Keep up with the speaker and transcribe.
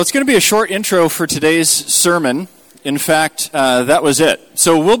It's going to be a short intro for today's sermon. In fact, that was it.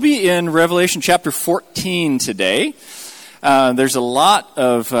 So we'll be in Revelation chapter 14 today. There's a lot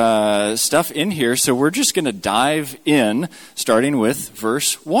of stuff in here, so we're just going to dive in, starting with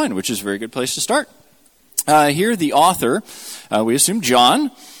verse 1, which is a very good place to start. Here the author, we assume John,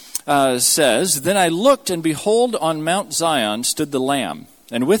 says, "Then I looked, and behold, on Mount Zion stood the Lamb,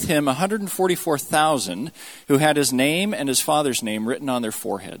 and with him 144,000 who had his name and his father's name written on their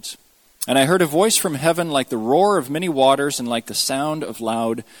foreheads. And I heard a voice from heaven like the roar of many waters and like the sound of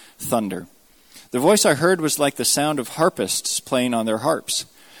loud thunder. The voice I heard was like the sound of harpists playing on their harps.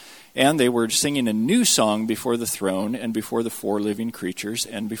 And they were singing a new song before the throne and before the four living creatures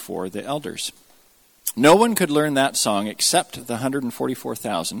and before the elders. No one could learn that song except the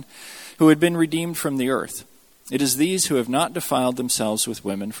 144,000 who had been redeemed from the earth. It is these who have not defiled themselves with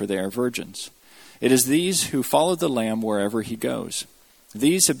women, for they are virgins. It is these who follow the Lamb wherever he goes.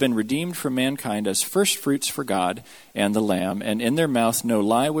 These have been redeemed from mankind as firstfruits for God and the Lamb, and in their mouth no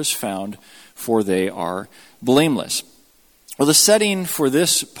lie was found, for they are blameless." Well, the setting for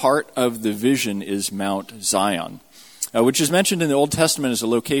this part of the vision is Mount Zion, which is mentioned in the Old Testament as a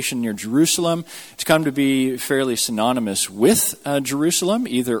location near Jerusalem. It's come to be fairly synonymous with Jerusalem,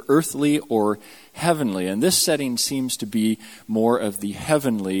 either earthly or heavenly. And this setting seems to be more of the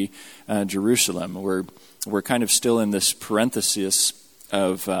heavenly Jerusalem. We're kind of still in this parenthesis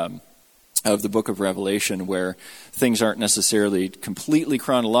of the book of Revelation, where things aren't necessarily completely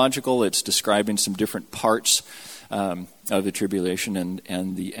chronological. It's describing some different parts of the tribulation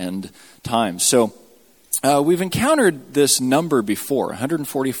and the end times. So we've encountered this number before,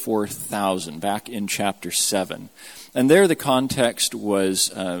 144,000, back in chapter 7. And there the context was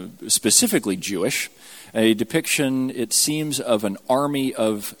specifically Jewish, a depiction, it seems, of an army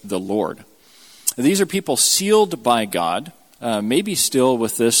of the Lord. These are people sealed by God, maybe still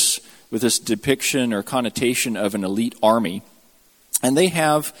with this depiction or connotation of an elite army. And they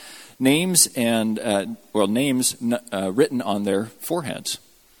have names and names written on their foreheads.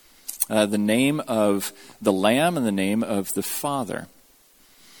 The name of the Lamb and the name of the Father.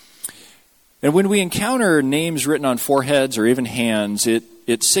 And when we encounter names written on foreheads or even hands,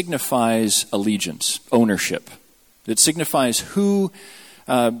 it signifies allegiance, ownership. It signifies who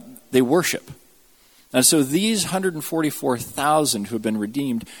they worship. And so these 144,000 who have been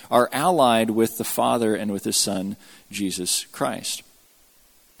redeemed are allied with the Father and with his Son, Jesus Christ.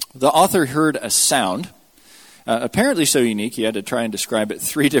 The author heard a sound, apparently so unique, he had to try and describe it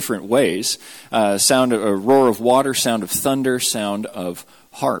 3 different ways. Sound, a roar of water, sound of thunder, sound of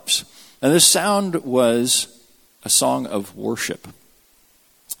harps. And this sound was a song of worship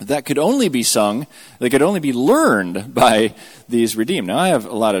that could only be sung, that could only be learned by these redeemed. Now, I have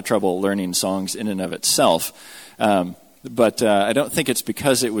a lot of trouble learning songs in and of itself, but I don't think it's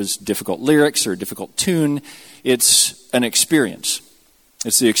because it was difficult lyrics or difficult tune. It's an experience.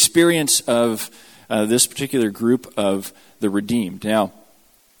 It's the experience of this particular group of the redeemed. Now,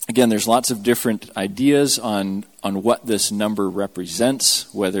 again, there's lots of different ideas on what this number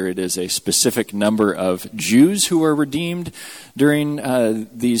represents, whether it is a specific number of Jews who are redeemed during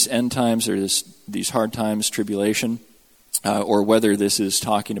these end times or these hard times, tribulation, or whether this is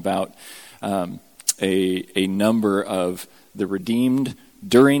talking about a number of the redeemed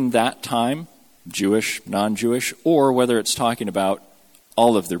during that time, Jewish, non-Jewish, or whether it's talking about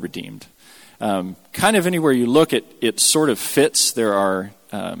all of the redeemed. Kind of anywhere you look, it sort of fits. There are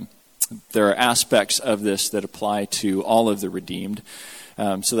aspects of this that apply to all of the redeemed.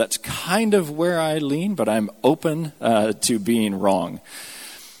 So that's kind of where I lean, but I'm open to being wrong.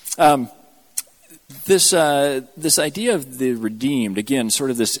 This idea of the redeemed, again,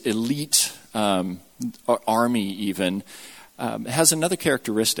 sort of this elite army even, has another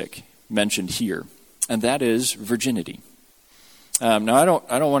characteristic mentioned here, and that is virginity. Now, I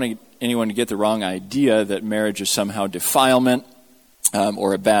don't want anyone to get the wrong idea that marriage is somehow defilement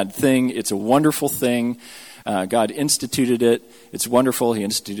or a bad thing. It's a wonderful thing. God instituted it. It's wonderful. He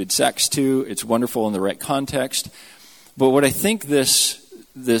instituted sex too. It's wonderful in the right context. But what I think this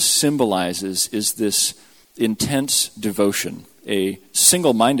symbolizes is this intense devotion, a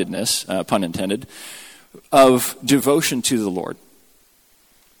single-mindedness, pun intended, of devotion to the Lord.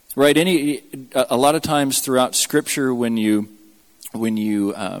 Right? A lot of times throughout Scripture, when you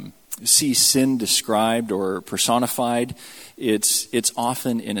see sin described or personified, it's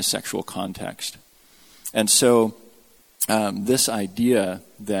often in a sexual context. And so this idea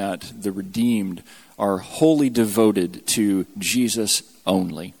that the redeemed are wholly devoted to Jesus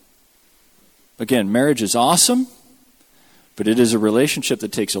only. Again, marriage is awesome, but it is a relationship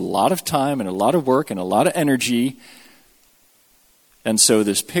that takes a lot of time and a lot of work and a lot of energy, And so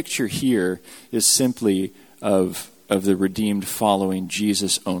this picture here is simply of the redeemed following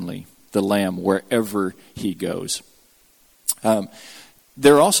Jesus only, the Lamb, wherever he goes.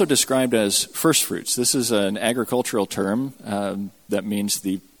 They're also described as first fruits. This is an agricultural term that means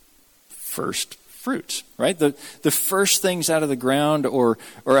the first fruits, right? The first things out of the ground or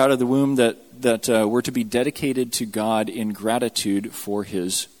out of the womb that were to be dedicated to God in gratitude for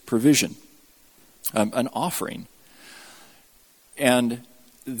his provision, an offering. And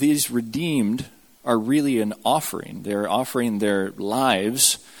these redeemed are really an offering. They're offering their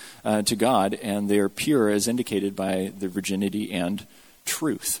lives to God, and they are pure as indicated by their virginity and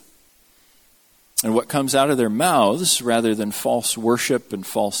truth. And what comes out of their mouths, rather than false worship and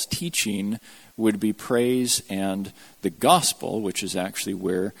false teaching, would be praise and the gospel, which is actually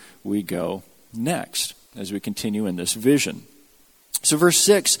where we go next as we continue in this vision. So verse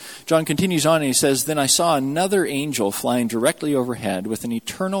 6, John continues on and he says, "Then I saw another angel flying directly overhead with an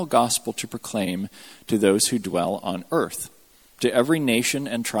eternal gospel to proclaim to those who dwell on earth, to every nation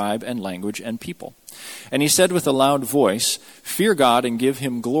and tribe and language and people. And he said with a loud voice, 'Fear God and give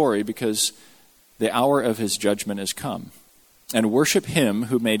him glory, because the hour of his judgment is come. And worship him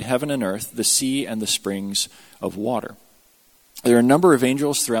who made heaven and earth, the sea and the springs of water.'" There are a number of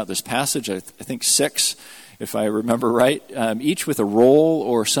angels throughout this passage, I think 6, if I remember right, each with a role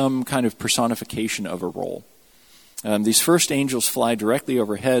or some kind of personification of a role. These first angels fly directly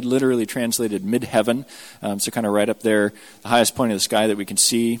overhead, literally translated mid-heaven, so kind of right up there, the highest point of the sky that we can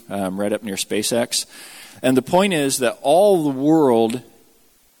see, right up near SpaceX. And the point is that all the world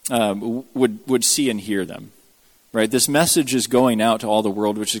would see and hear them. Right, this message is going out to all the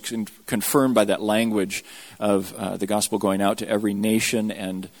world, which is confirmed by that language of the gospel going out to every nation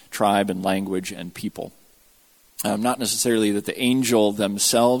and tribe and language and people. Not necessarily that the angel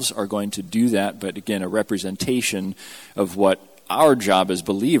themselves are going to do that, but again, a representation of what our job as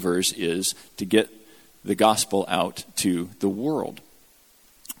believers is to get the gospel out to the world.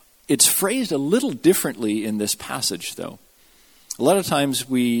 It's phrased a little differently in this passage, though. A lot of times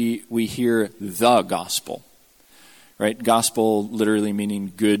we hear the gospel. Right, gospel literally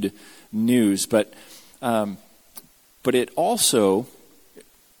meaning good news, but it also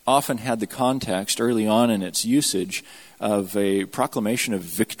often had the context early on in its usage of a proclamation of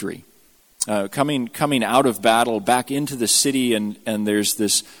victory, coming out of battle back into the city, and there's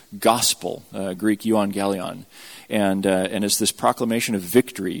this gospel, Greek euangelion, and it's this proclamation of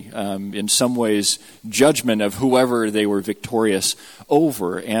victory, in some ways judgment of whoever they were victorious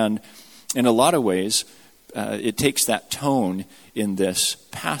over, and in a lot of ways. It takes that tone in this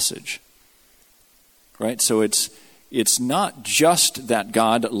passage, right? So it's not just that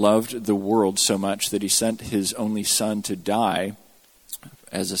God loved the world so much that he sent his only son to die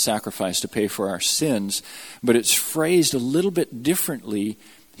as a sacrifice to pay for our sins, but it's phrased a little bit differently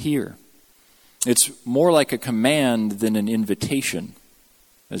here. It's more like a command than an invitation,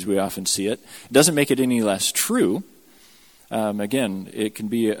 as we often see it. It doesn't make it any less true. Again, it can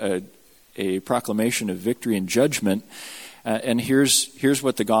be a proclamation of victory and judgment. And here's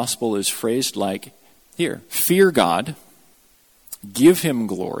what the gospel is phrased like here. Fear God, give him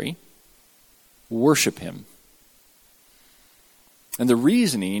glory, worship him. And the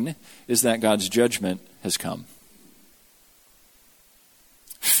reasoning is that God's judgment has come.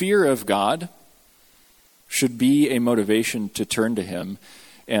 Fear of God should be a motivation to turn to him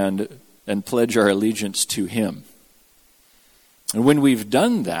and pledge our allegiance to him. And when we've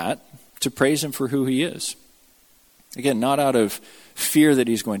done that, to praise him for who he is. Again, not out of fear that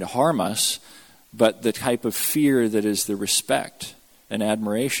he's going to harm us, but the type of fear that is the respect and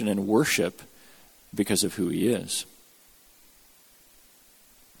admiration and worship because of who he is.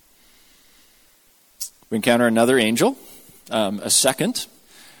 We encounter another angel, a second,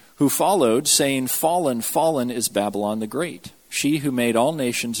 who followed, saying, "Fallen, fallen is Babylon the Great, she who made all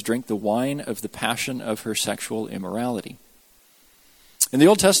nations drink the wine of the passion of her sexual immorality." In the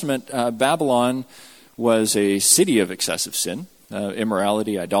Old Testament, Babylon was a city of excessive sin,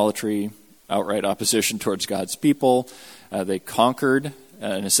 immorality, idolatry, outright opposition towards God's people. They conquered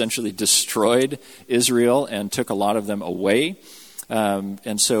and essentially destroyed Israel and took a lot of them away.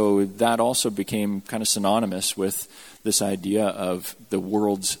 And so that also became kind of synonymous with this idea of the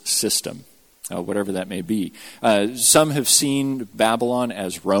world's system, whatever that may be. Some have seen Babylon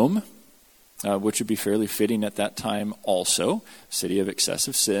as Rome, which would be fairly fitting at that time also. City of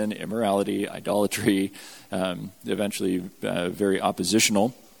excessive sin, immorality, idolatry, eventually very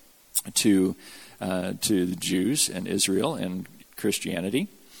oppositional to the Jews and Israel and Christianity.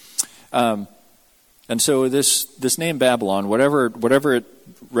 And so this name Babylon, whatever it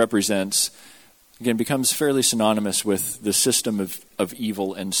represents, again, becomes fairly synonymous with the system of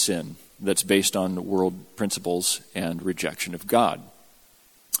evil and sin that's based on world principles and rejection of God.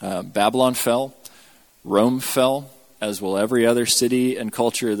 Babylon fell, Rome fell, as will every other city and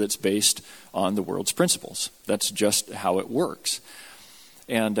culture that's based on the world's principles. That's just how it works.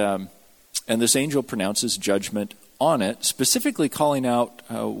 And this angel pronounces judgment on it, specifically calling out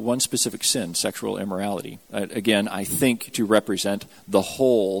one specific sin, sexual immorality. Again, I think to represent the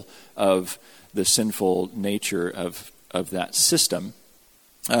whole of the sinful nature of that system.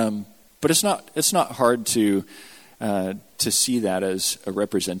 But it's not hard to see that as a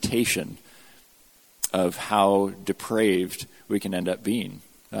representation of how depraved we can end up being.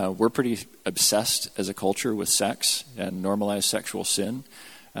 We're pretty obsessed as a culture with sex and normalized sexual sin.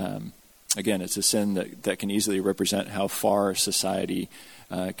 Again, it's a sin that can easily represent how far society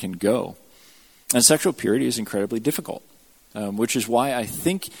can go. And sexual purity is incredibly difficult, which is why I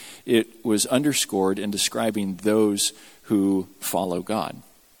think it was underscored in describing those who follow God.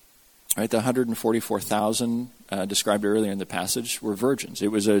 Right, the 144,000 described earlier in the passage were virgins. It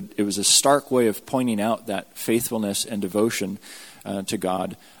was a stark way of pointing out that faithfulness and devotion to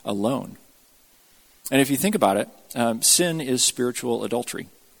God alone. And if you think about it, sin is spiritual adultery.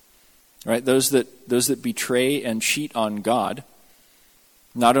 Right, those that betray and cheat on God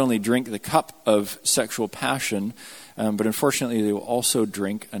not only drink the cup of sexual passion, but unfortunately they will also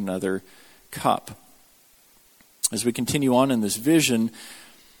drink another cup. As we continue on in this vision,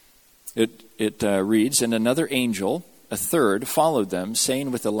 it reads, "And another angel, a third, followed them,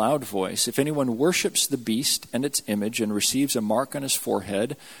 saying with a loud voice, 'If anyone worships the beast and its image and receives a mark on his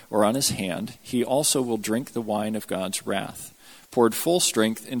forehead or on his hand, he also will drink the wine of God's wrath, poured full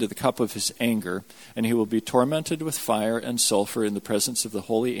strength into the cup of his anger, and he will be tormented with fire and sulfur in the presence of the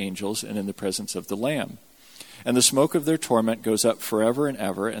holy angels and in the presence of the Lamb. And the smoke of their torment goes up forever and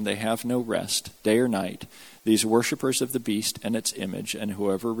ever, and they have no rest, day or night, these worshippers of the beast and its image, and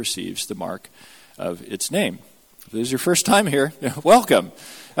whoever receives the mark of its name.'" If this is your first time here, welcome.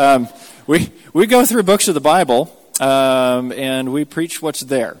 We go through books of the Bible, and we preach what's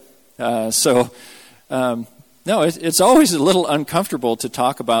there. No, it's always a little uncomfortable to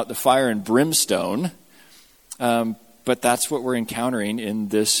talk about the fire and brimstone, but that's what we're encountering in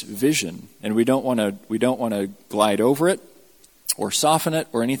this vision, and we don't want to glide over it or soften it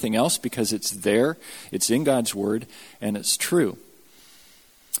or anything else, because it's there, it's in God's Word, and it's true.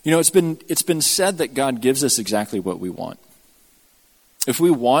 You know, it's been said that God gives us exactly what we want. If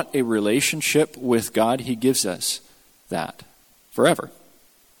we want a relationship with God, He gives us that forever.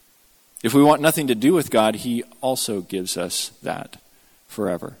 If we want nothing to do with God, He also gives us that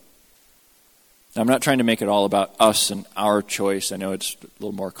forever. Now, I'm not trying to make it all about us and our choice. I know it's a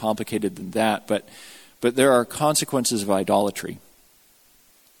little more complicated than that, but there are consequences of idolatry.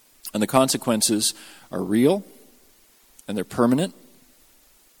 And the consequences are real, and they're permanent,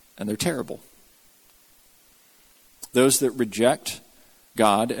 and they're terrible. Those that reject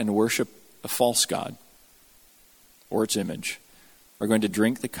God and worship a false god or its image are going to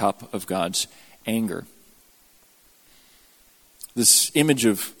drink the cup of God's anger. This image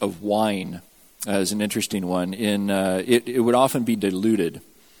of wine is an interesting one. It would often be diluted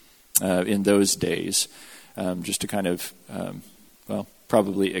in those days, just to kind of,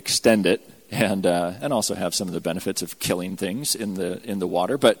 probably extend it and also have some of the benefits of killing things in the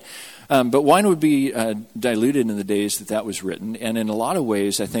water. But wine would be diluted in the days that was written, and in a lot of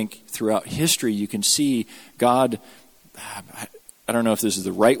ways, I think throughout history, you can see God. I don't know if this is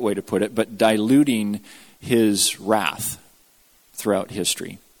the right way to put it, but diluting His wrath throughout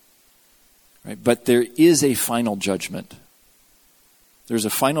history. Right? But there is a final judgment. There's a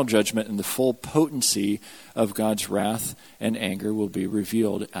final judgment, and the full potency of God's wrath and anger will be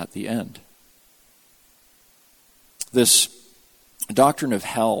revealed at the end. This doctrine of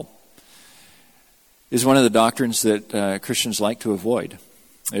hell is one of the doctrines that Christians like to avoid,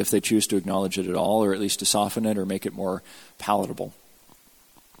 if they choose to acknowledge it at all, or at least to soften it or make it more palatable.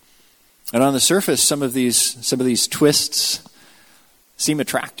 And on the surface, some of these twists seem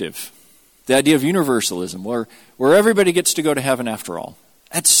attractive. The idea of universalism, where everybody gets to go to heaven after all.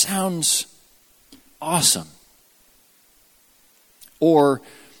 That sounds awesome. Or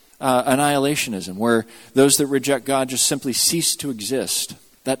annihilationism, where those that reject God just simply cease to exist.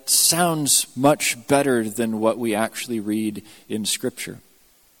 That sounds much better than what we actually read in Scripture.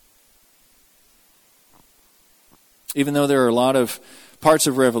 Even though there are a lot of parts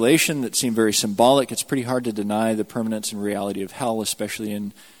of Revelation that seem very symbolic, it's pretty hard to deny the permanence and reality of hell, especially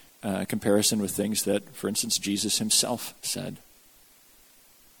in comparison with things that, for instance, Jesus Himself said.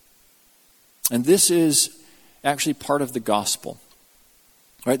 And this is actually part of the gospel.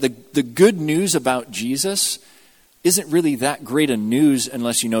 Right? The good news about Jesus isn't really that great a news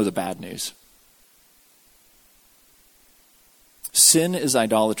unless you know the bad news. Sin is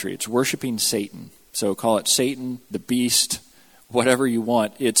idolatry. It's worshiping Satan. So call it Satan, the beast, whatever you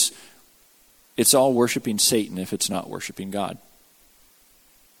want. It's all worshiping Satan if it's not worshiping God.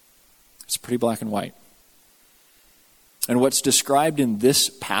 It's pretty black and white. And what's described in this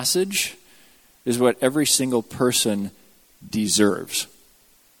passage is what every single person deserves.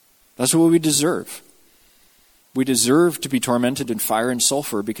 That's what we deserve. We deserve to be tormented in fire and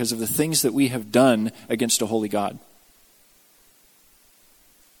sulfur because of the things that we have done against a holy God.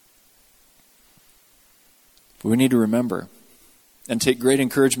 But we need to remember and take great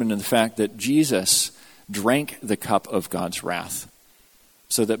encouragement in the fact that Jesus drank the cup of God's wrath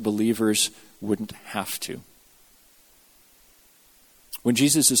so that believers wouldn't have to. When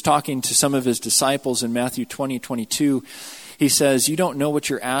Jesus is talking to some of his disciples in Matthew 20:22, he says, "You don't know what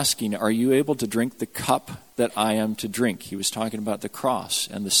you're asking. Are you able to drink the cup that I am to drink?" He was talking about the cross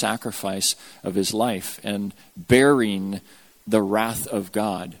and the sacrifice of his life and bearing the wrath of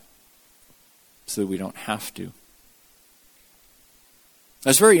God so that we don't have to.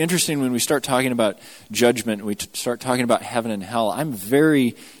 That's very interesting when we start talking about judgment and we start talking about heaven and hell. I'm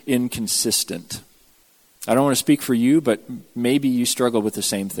very inconsistent. I don't want to speak for you, but maybe you struggle with the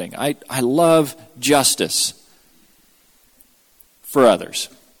same thing. I love justice for others.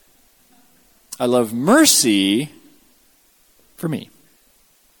 I love mercy for me.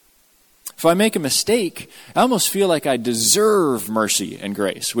 If I make a mistake, I almost feel like I deserve mercy and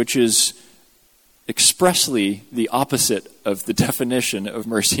grace, which is expressly the opposite of the definition of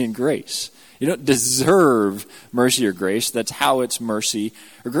mercy and grace. You don't deserve mercy or grace. That's how it's mercy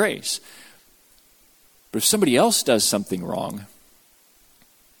or grace. But if somebody else does something wrong,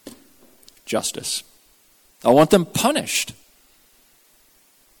 justice. I want them punished.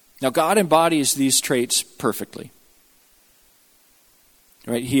 Now, God embodies these traits perfectly.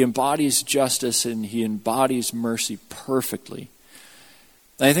 Right? He embodies justice and he embodies mercy perfectly.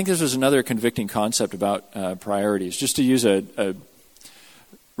 And I think this was another convicting concept about priorities. Just to use a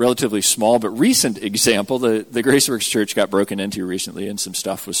relatively small but recent example, the Graceworks Church got broken into recently and some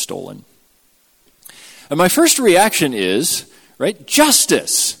stuff was stolen. And my first reaction is, right,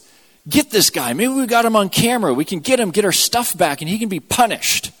 justice. Get this guy. Maybe we got him on camera. We can get him, get our stuff back, and he can be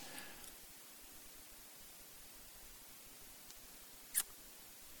punished.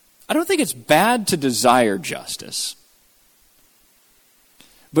 I don't think it's bad to desire justice.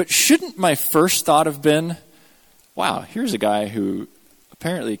 But shouldn't my first thought have been, wow, here's a guy who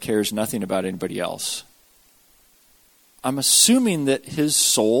apparently cares nothing about anybody else. I'm assuming that his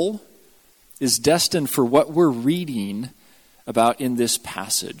soul is destined for what we're reading about in this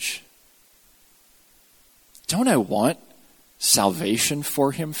passage. Don't I want salvation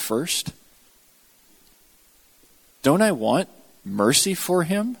for him first? Don't I want mercy for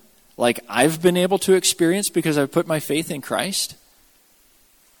him like I've been able to experience because I've put my faith in Christ?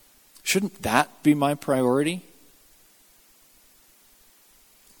 Shouldn't that be my priority?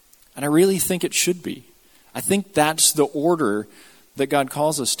 And I really think it should be. I think that's the order that God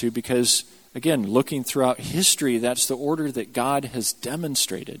calls us to because, again, looking throughout history, that's the order that God has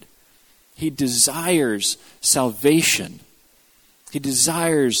demonstrated. He desires salvation. He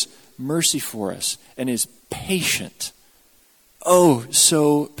desires mercy for us and is patient. Oh,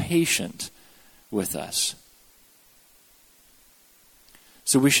 so patient with us.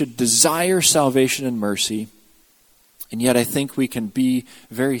 So we should desire salvation and mercy, and yet I think we can be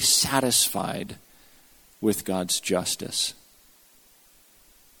very satisfied with God's justice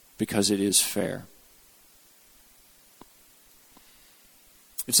because it is fair.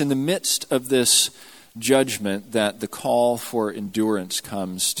 It's in the midst of this judgment that the call for endurance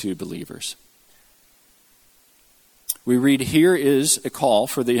comes to believers. We read, "Here is a call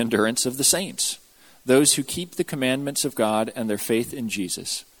for the endurance of the saints, those who keep the commandments of God and their faith in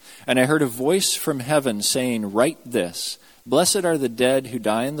Jesus. And I heard a voice from heaven saying, 'Write this, blessed are the dead who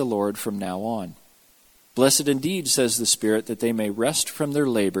die in the Lord from now on. Blessed indeed, says the Spirit, that they may rest from their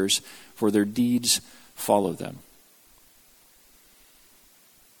labors, for their deeds follow them.'"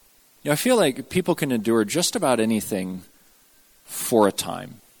 You know, I feel like people can endure just about anything for a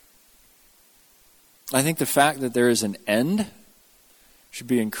time. I think the fact that there is an end should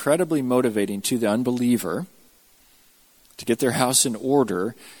be incredibly motivating to the unbeliever to get their house in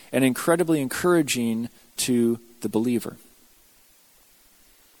order and incredibly encouraging to the believer.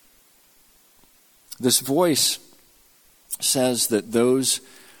 This voice says that those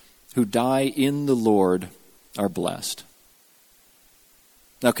who die in the Lord are blessed.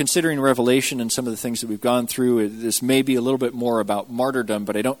 Now, considering Revelation and some of the things that we've gone through, this may be a little bit more about martyrdom,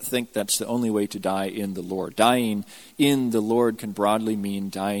 but I don't think that's the only way to die in the Lord. Dying in the Lord can broadly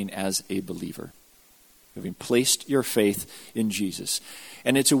mean dying as a believer, having placed your faith in Jesus.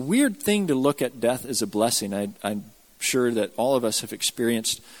 And it's a weird thing to look at death as a blessing. I'm sure that all of us have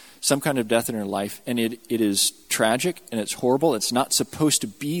experienced some kind of death in our life, and it is tragic and it's horrible. It's not supposed to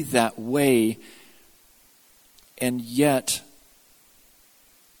be that way, and yet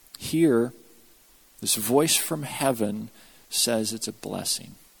here, this voice from heaven says it's a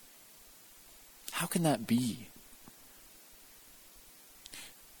blessing. How can that be?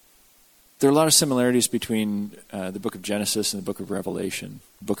 There are a lot of similarities between the book of Genesis and the book of Revelation,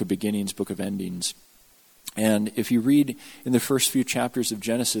 book of beginnings, book of endings. And if you read in the first few chapters of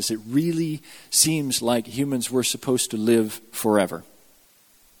Genesis, it really seems like humans were supposed to live forever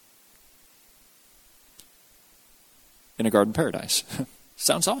in a garden paradise.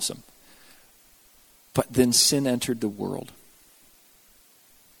 Sounds awesome. But then sin entered the world.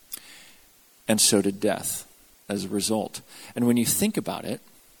 And so did death as a result. And when you think about it,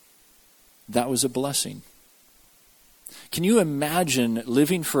 that was a blessing. Can you imagine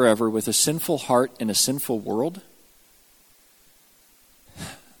living forever with a sinful heart in a sinful world?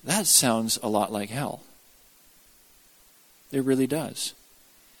 That sounds a lot like hell. It really does.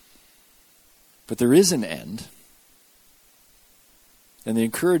 But there is an end. And the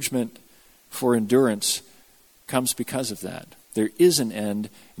encouragement for endurance comes because of that. There is an end,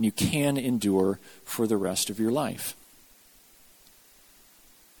 and you can endure for the rest of your life.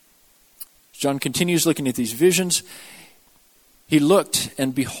 John continues looking at these visions. He looked,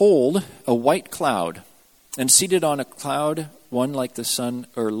 and behold, a white cloud, and seated on a cloud, one like the son,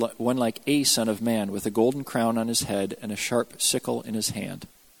 or one like a son of man, with a golden crown on his head and a sharp sickle in his hand.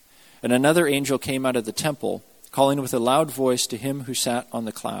 And another angel came out of the temple, calling with a loud voice to him who sat on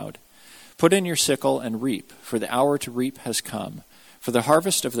the cloud, "Put in your sickle and reap, for the hour to reap has come, for the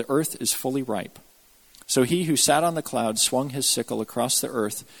harvest of the earth is fully ripe." So he who sat on the cloud swung his sickle across the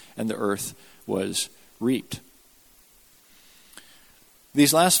earth, and the earth was reaped.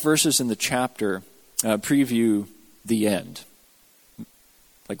 These last verses in the chapter preview the end,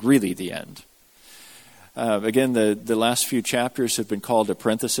 like really the end. Again, the last few chapters have been called a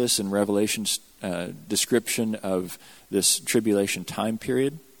parenthesis in Revelation's description of this tribulation time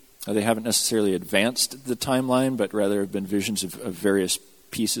period. They haven't necessarily advanced the timeline, but rather have been visions of various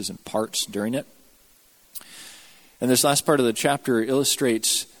pieces and parts during it. And this last part of the chapter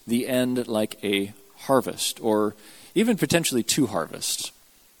illustrates the end like a harvest, or even potentially two harvests.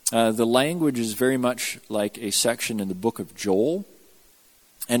 The language is very much like a section in the book of Joel,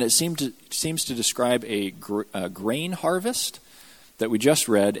 and it seems to describe a grain harvest that we just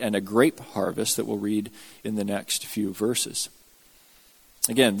read and a grape harvest that we'll read in the next few verses.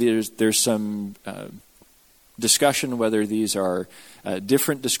 Again, there's some discussion whether these are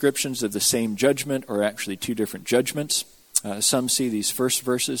different descriptions of the same judgment or actually two different judgments. Some see these first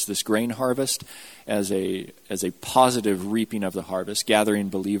verses, this grain harvest, as a positive reaping of the harvest, gathering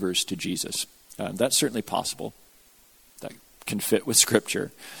believers to Jesus. That's certainly possible. That can fit with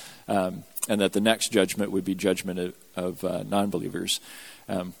Scripture. And that the next judgment would be judgment of non-believers,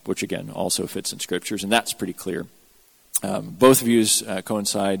 which again also fits in Scriptures, and that's pretty clear. Both views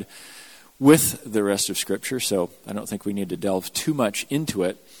coincide with the rest of Scripture, so I don't think we need to delve too much into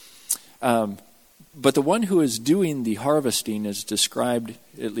it. But the one who is doing the harvesting is described,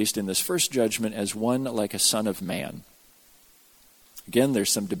 at least in this first judgment, as one like a son of man. Again, there's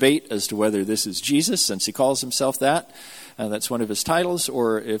some debate as to whether this is Jesus, since he calls himself that. That's one of his titles,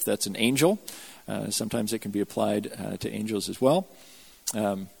 or if that's an angel. Sometimes it can be applied to angels as well.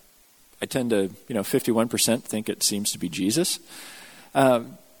 I tend to, 51% think it seems to be Jesus.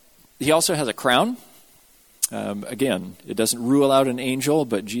 He also has a crown. Again, it doesn't rule out an angel,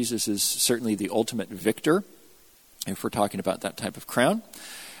 but Jesus is certainly the ultimate victor, if we're talking about that type of crown.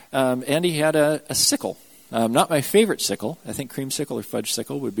 And he had a sickle. Not my favorite sickle. I think creamsicle or fudge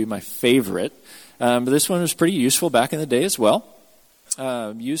sickle would be my favorite. But this one was pretty useful back in the day as well.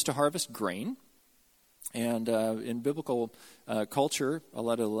 Used to harvest grain. And in biblical culture, a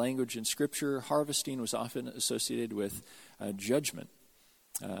lot of the language in Scripture, harvesting was often associated with judgment.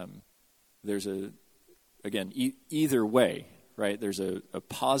 There's either way, right? There's a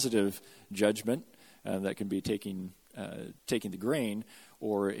positive judgment that can be taking the grain,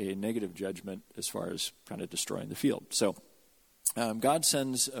 or a negative judgment as far as kind of destroying the field. So God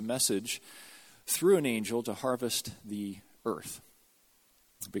sends a message through an angel to harvest the earth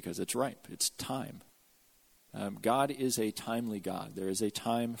because it's ripe. It's time. God is a timely God. There is a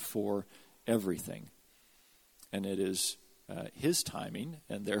time for everything. And it is his timing,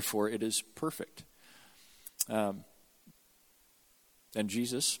 and therefore it is perfect. And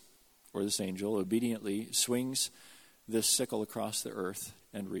Jesus, or this angel, obediently swings this sickle across the earth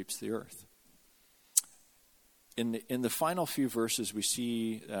and reaps the earth. In the final few verses, we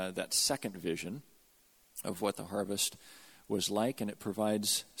see that second vision of what the harvest was like, and it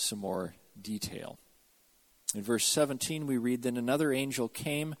provides some more detail. In verse 17, we read, "Then another angel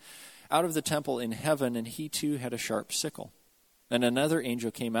came out of the temple in heaven, and he too had a sharp sickle. And another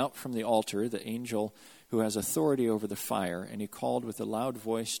angel came out from the altar, the angel who has authority over the fire, and he called with a loud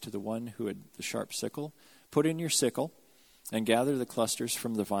voice to the one who had the sharp sickle, 'Put in your sickle, and gather the clusters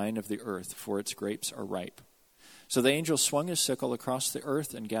from the vine of the earth, for its grapes are ripe.' So the angel swung his sickle across the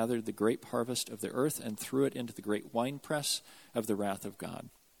earth and gathered the grape harvest of the earth and threw it into the great winepress of the wrath of God.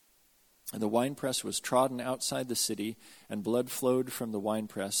 And the winepress was trodden outside the city, and blood flowed from the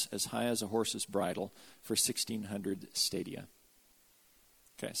winepress as high as a horse's bridle for 1,600 stadia."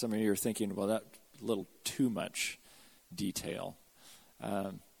 Okay, some of you are thinking, well, that's a little too much detail.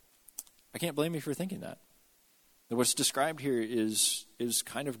 I can't blame you for thinking that. What's described here is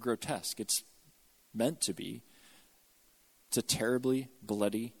kind of grotesque. It's meant to be. It's a terribly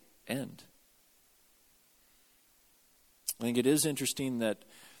bloody end. I think it is interesting that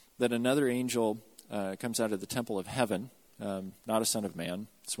another angel comes out of the temple of heaven, not a son of man.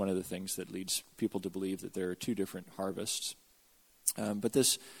 It's one of the things that leads people to believe that there are two different harvests. But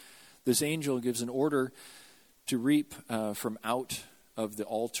this angel gives an order to reap from out of the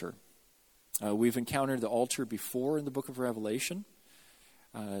altar. We've encountered the altar before in the book of Revelation.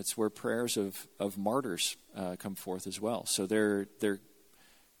 It's where prayers of martyrs come forth as well. So there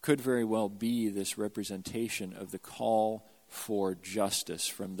could very well be this representation of the call for justice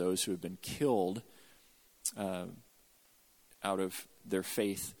from those who have been killed out of their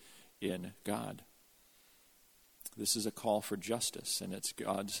faith in God. This is a call for justice, and it's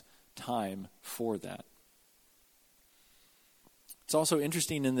God's time for that. It's also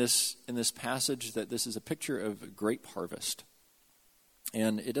interesting in this passage that this is a picture of a grape harvest.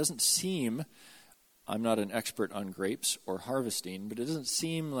 And it doesn't seem, I'm not an expert on grapes or harvesting, but it doesn't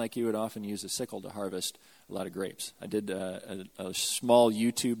seem like you would often use a sickle to harvest a lot of grapes. I did a small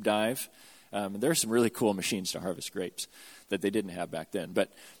YouTube dive. There are some really cool machines to harvest grapes that they didn't have back then.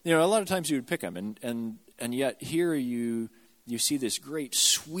 But a lot of times you would pick them, and yet here you see this great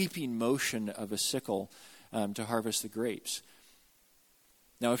sweeping motion of a sickle to harvest the grapes.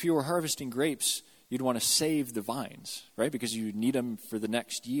 Now, if you were harvesting grapes, you'd want to save the vines, right? Because you need them for the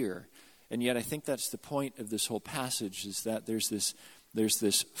next year. And yet I think that's the point of this whole passage, is that there's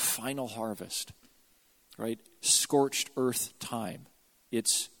this final harvest, right? Scorched earth time.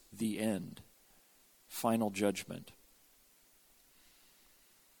 It's the end. Final judgment.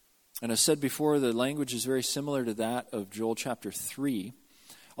 And as said before, the language is very similar to that of Joel chapter 3,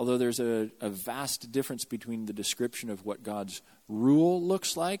 although there's a vast difference between the description of what God's rule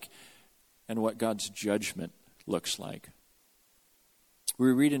looks like and what God's judgment looks like.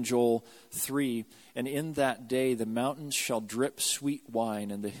 We read in Joel 3, "And in that day the mountains shall drip sweet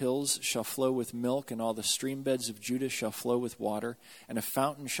wine, and the hills shall flow with milk, and all the stream beds of Judah shall flow with water, and a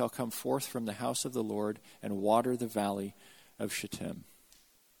fountain shall come forth from the house of the Lord, and water the valley of Shittim."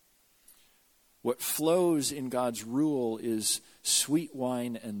 What flows in God's rule is sweet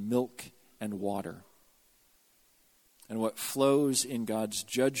wine and milk and water. And what flows in God's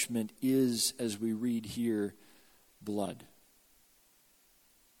judgment is, as we read here, blood.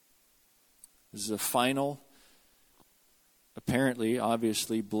 This is a final, apparently,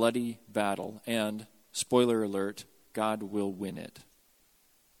 obviously, bloody battle. And, spoiler alert, God will win it.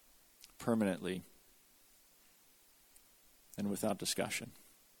 Permanently. And without discussion.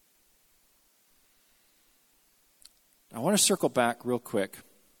 I want to circle back real quick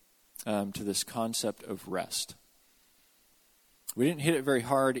to this concept of rest. We didn't hit it very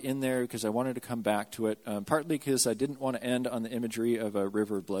hard in there because I wanted to come back to it, partly because I didn't want to end on the imagery of a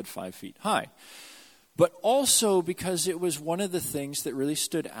river of blood 5 feet high, but also because it was one of the things that really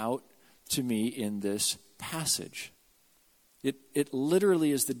stood out to me in this passage. It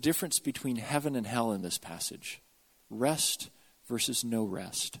literally is the difference between heaven and hell in this passage. Rest versus no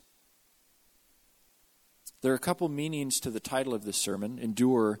rest. There are a couple meanings to the title of this sermon,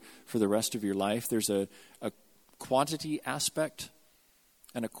 Endure for the Rest of Your Life. There's a quantity aspect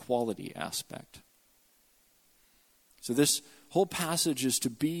and a quality aspect. So this whole passage is to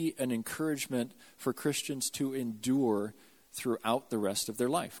be an encouragement for Christians to endure throughout the rest of their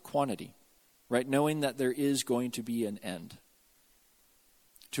life. Quantity, right? Knowing that there is going to be an end.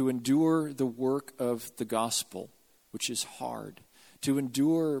 To endure the work of the gospel, which is hard. To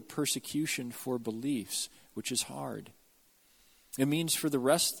endure persecution for beliefs, which is hard. It means for the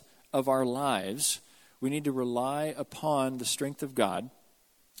rest of our lives, we need to rely upon the strength of God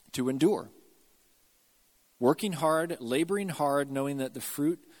to endure. Working hard, laboring hard, knowing that the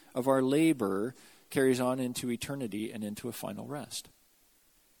fruit of our labor carries on into eternity and into a final rest.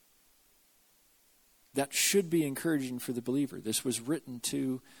 That should be encouraging for the believer. This was written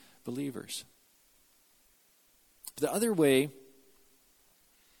to believers. The other way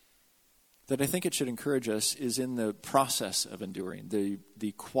that I think it should encourage us is in the process of enduring,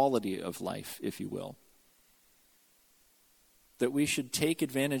 the quality of life, if you will. That we should take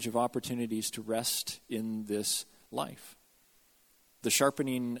advantage of opportunities to rest in this life. The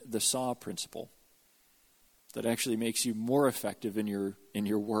sharpening the saw principle that actually makes you more effective in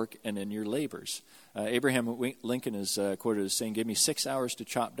your work and in your labors. Abraham Lincoln is quoted as saying, "Give me 6 hours to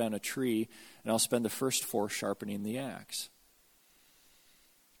chop down a tree, and I'll spend the first 4 sharpening the axe."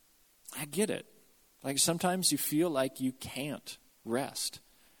 I get it. Like sometimes you feel like you can't rest.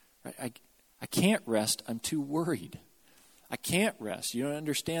 Right? I can't rest. I'm too worried. I can't rest. You don't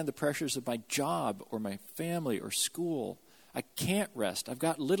understand the pressures of my job or my family or school. I can't rest. I've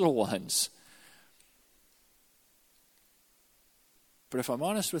got little ones. But if I'm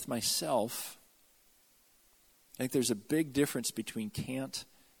honest with myself, I think there's a big difference between can't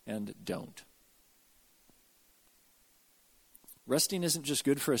and don't. Resting isn't just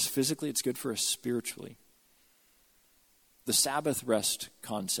good for us physically, it's good for us spiritually. The Sabbath rest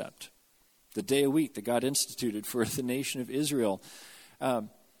concept, the day a week that God instituted for the nation of Israel,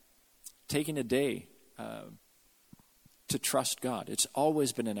 taking a day to trust God. It's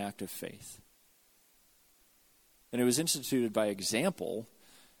always been an act of faith. And it was instituted by example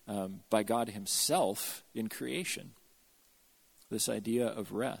by God himself in creation. This idea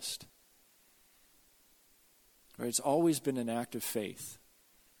of rest. Right? It's always been an act of faith.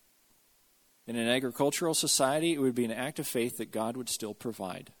 In an agricultural society, it would be an act of faith that God would still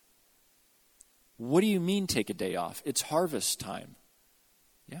provide. What do you mean take a day off? It's harvest time.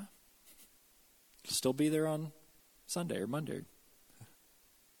 Yeah. It'll still be there on Sunday or Monday.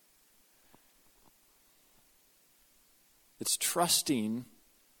 It's trusting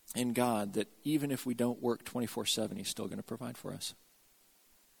in God that even if we don't work 24/7, he's still going to provide for us.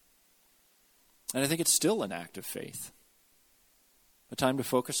 And I think it's still an act of faith. A time to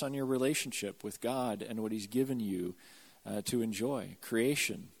focus on your relationship with God and what he's given you to enjoy.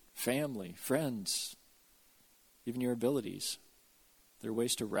 Creation, family, friends, even your abilities. There are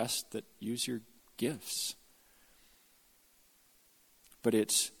ways to rest that use your gifts. But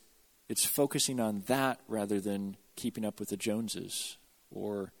it's focusing on that rather than keeping up with the Joneses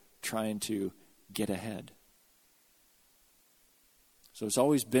or trying to get ahead. So it's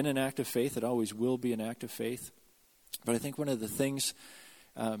always been an act of faith. It always will be an act of faith. But I think one of the things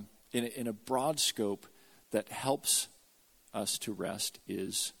in a broad scope that helps us to rest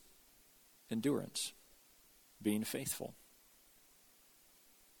is endurance, being faithful.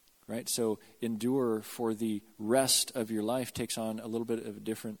 Right? So endure for the rest of your life takes on a little bit of a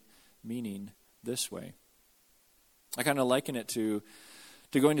different meaning this way. I kind of liken it to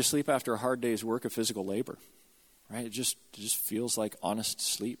going to sleep after a hard day's work of physical labor. Right? It just feels like honest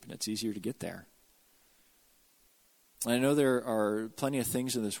sleep, and it's easier to get there. And I know there are plenty of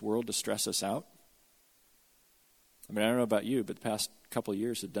things in this world to stress us out. I mean, I don't know about you, but the past couple of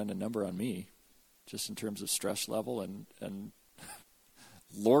years have done a number on me, just in terms of stress level and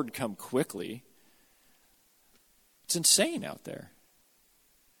Lord, come quickly. It's insane out there.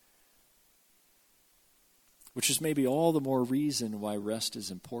 Which is maybe all the more reason why rest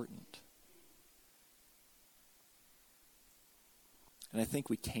is important. And I think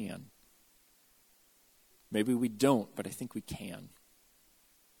we can. Maybe we don't, but I think we can.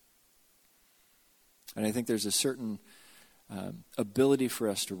 And I think there's a certain ability for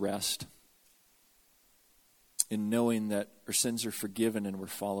us to rest in knowing that our sins are forgiven and we're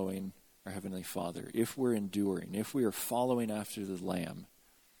following our Heavenly Father. If we're enduring, if we are following after the Lamb,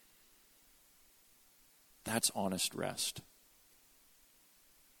 that's honest rest.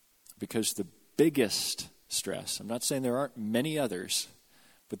 Because the biggest stress, I'm not saying there aren't many others,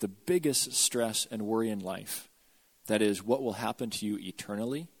 but the biggest stress and worry in life, that is what will happen to you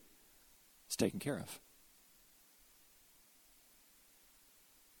eternally, is taken care of.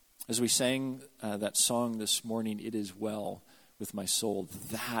 As we sang that song this morning, "It is well with my soul,"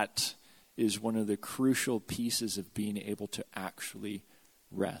 that is one of the crucial pieces of being able to actually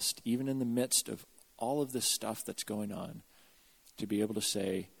rest. Even in the midst of all of this stuff that's going on, to be able to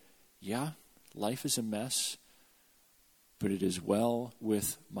say, yeah, life is a mess, but it is well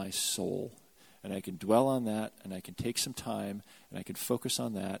with my soul. And I can dwell on that, and I can take some time, and I can focus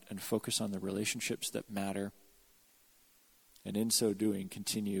on that, and focus on the relationships that matter. and in so doing,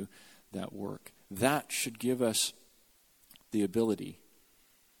 continue that work. That should give us the ability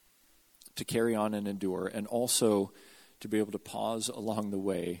to carry on and endure, and also to be able to pause along the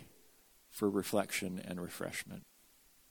way for reflection and refreshment.